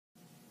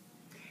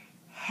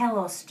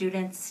Hello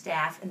students,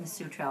 staff, and the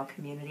Sioux Trail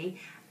community.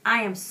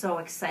 I am so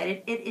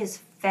excited. It is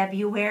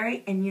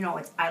February, and you know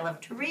it's I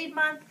Love to Read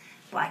month,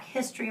 Black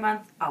History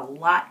month, a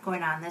lot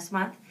going on this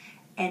month.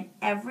 And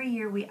every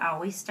year we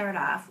always start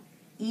off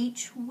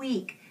each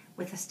week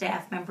with a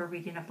staff member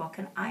reading a book,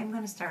 and I'm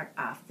going to start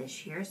off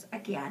this year's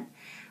again.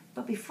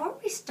 But before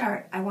we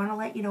start, I want to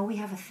let you know we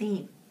have a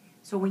theme.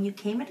 So when you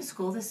came into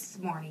school this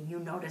morning, you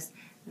noticed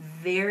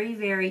very,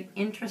 very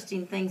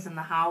interesting things in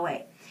the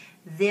hallway.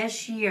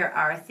 This year,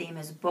 our theme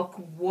is Book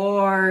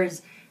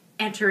Wars,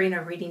 entering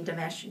a reading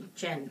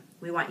dimension.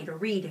 We want you to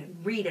read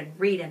and read and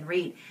read and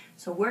read.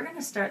 So we're going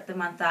to start the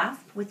month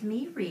off with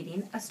me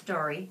reading a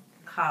story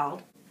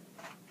called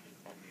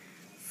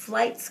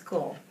Flight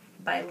School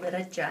by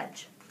Lyda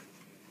Judge.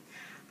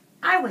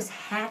 I was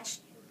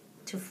hatched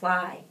to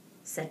fly,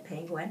 said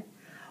Penguin.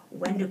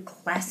 When do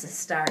classes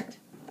start?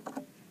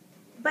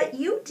 But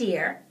you,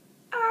 dear,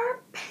 are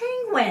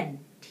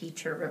Penguin,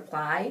 teacher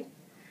replied.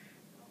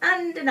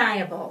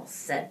 Undeniable,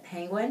 said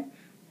Penguin,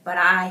 but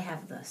I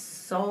have the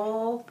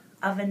soul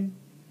of an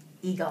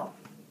eagle.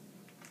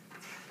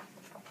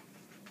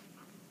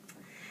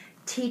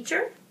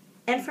 Teacher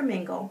and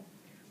Flamingo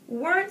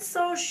weren't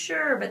so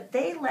sure, but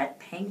they let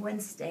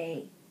Penguin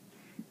stay.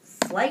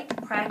 Flight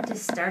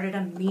practice started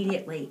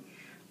immediately,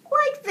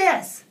 like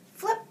this,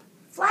 flip,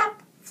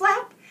 flap,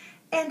 flap,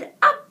 and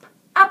up,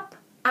 up,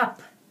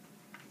 up.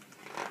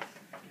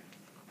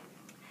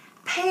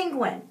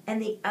 Penguin and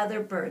the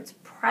other birds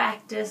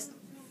practiced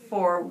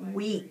for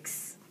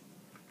weeks.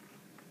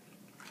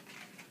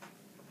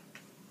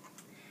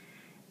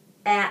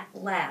 At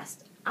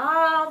last,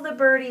 all the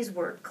birdies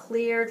were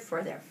cleared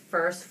for their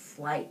first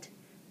flight.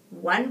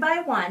 One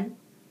by one,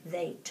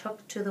 they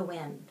took to the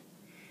wind.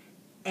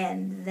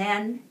 And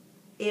then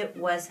it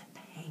was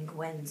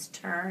Penguin's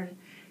turn.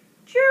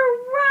 Geronimo!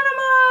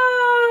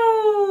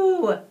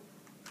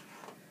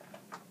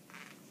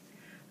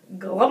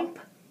 Glump!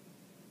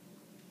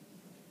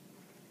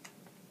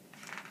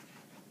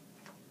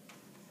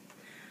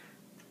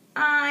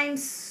 I'm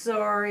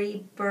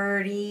sorry,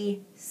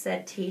 Birdie,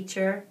 said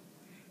teacher.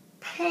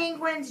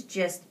 Penguins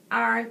just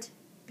aren't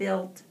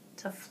built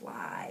to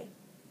fly.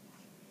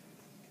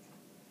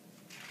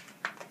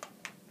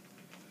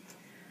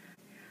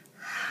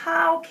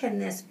 How can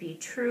this be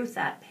true,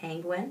 thought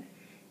Penguin.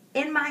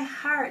 In my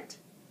heart,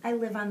 I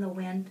live on the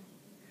wind.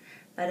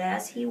 But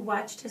as he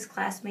watched his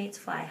classmates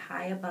fly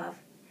high above,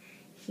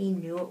 he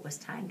knew it was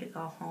time to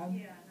go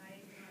home.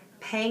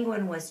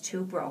 Penguin was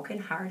too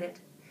broken-hearted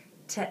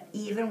to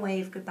even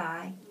wave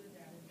goodbye.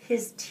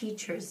 His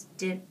teachers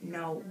didn't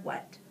know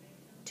what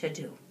to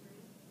do.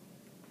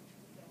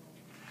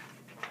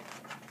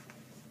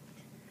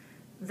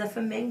 The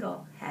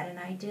flamingo had an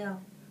idea.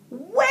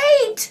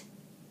 Wait!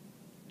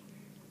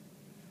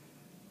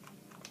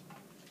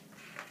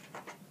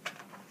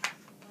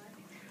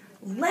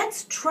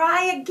 Let's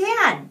try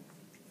again.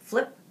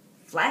 Flip,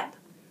 flap,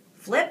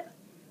 flip,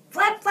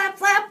 flap, flap,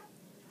 flap.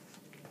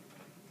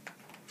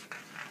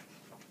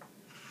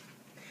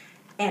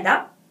 And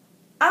up,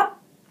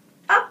 up,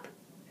 up.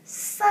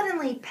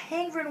 Suddenly,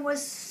 Penguin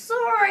was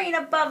soaring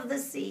above the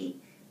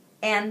sea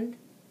and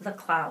the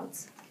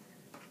clouds.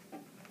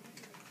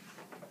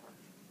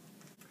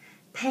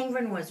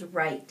 Penguin was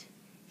right.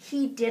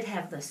 He did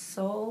have the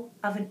soul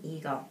of an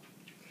eagle.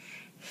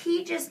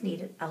 He just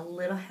needed a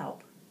little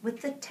help with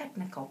the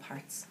technical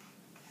parts.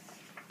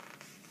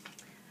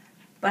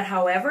 But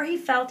however he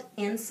felt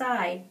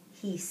inside,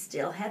 he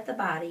still had the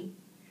body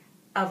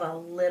of a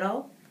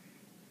little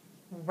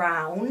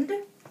round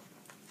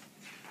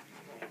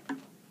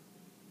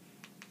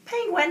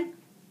penguin.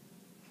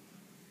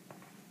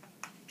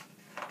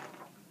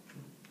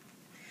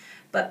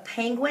 But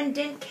Penguin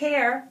didn't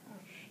care.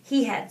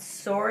 He had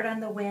soared on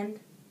the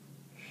wind,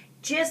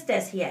 just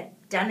as he had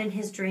done in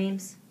his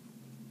dreams.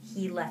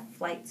 He left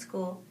flight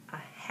school a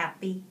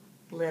happy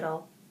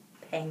little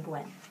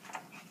penguin.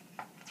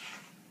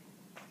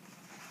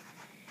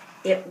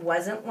 It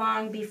wasn't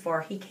long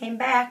before he came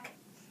back.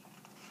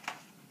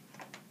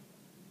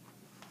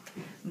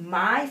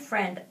 My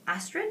friend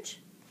Ostrich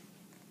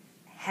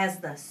has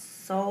the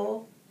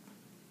soul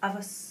of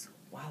a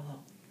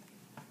swallow.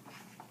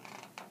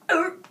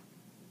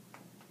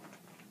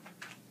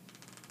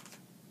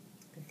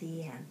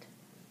 The end.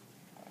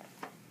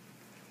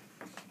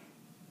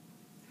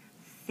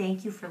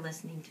 Thank you for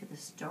listening to the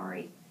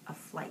story of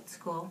Flight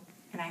School,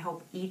 and I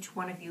hope each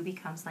one of you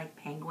becomes like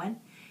Penguin,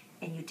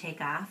 and you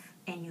take off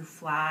and you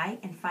fly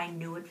and find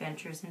new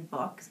adventures in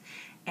books.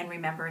 And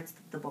remember, it's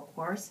the Book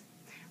Wars.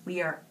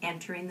 We are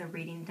entering the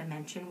reading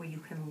dimension where you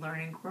can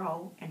learn and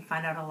grow and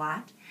find out a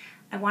lot.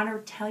 I want to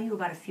tell you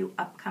about a few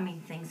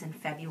upcoming things in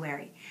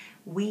February.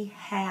 We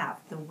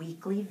have the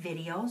weekly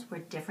videos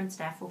where different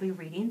staff will be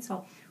reading,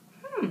 so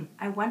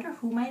I wonder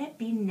who might it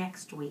be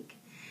next week.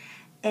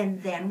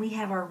 And then we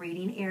have our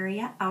reading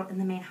area out in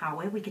the main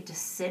hallway. We get to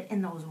sit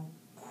in those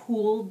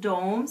cool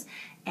domes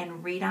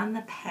and read on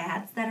the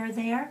pads that are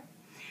there.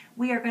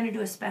 We are going to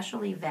do a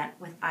special event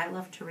with I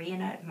Love to Read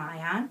and at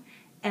Mayan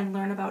and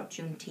learn about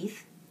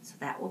Juneteenth. So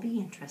that will be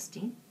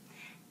interesting.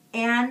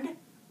 And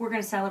we're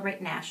going to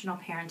celebrate National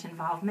Parent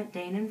Involvement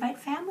Day and invite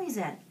families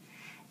in.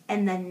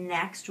 And the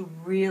next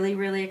really,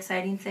 really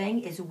exciting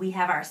thing is we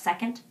have our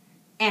second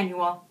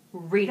annual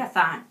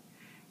Readathon.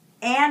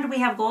 And we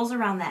have goals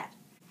around that.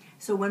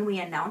 So when we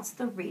announce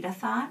the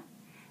Readathon,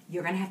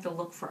 you're going to have to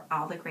look for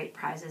all the great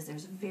prizes.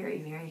 There's very,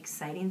 very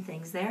exciting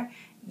things there.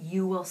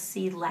 You will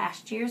see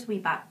last year's, we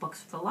bought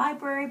books for the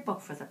library,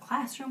 book for the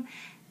classroom,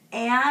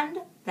 and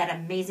that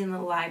amazing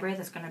little library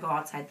that's going to go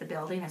outside the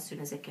building as soon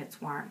as it gets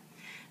warm.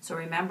 So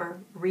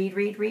remember, read,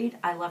 read, read.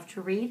 I love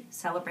to read.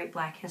 Celebrate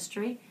Black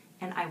History.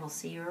 And I will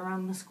see you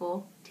around the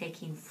school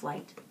taking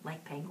flight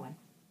like Penguin.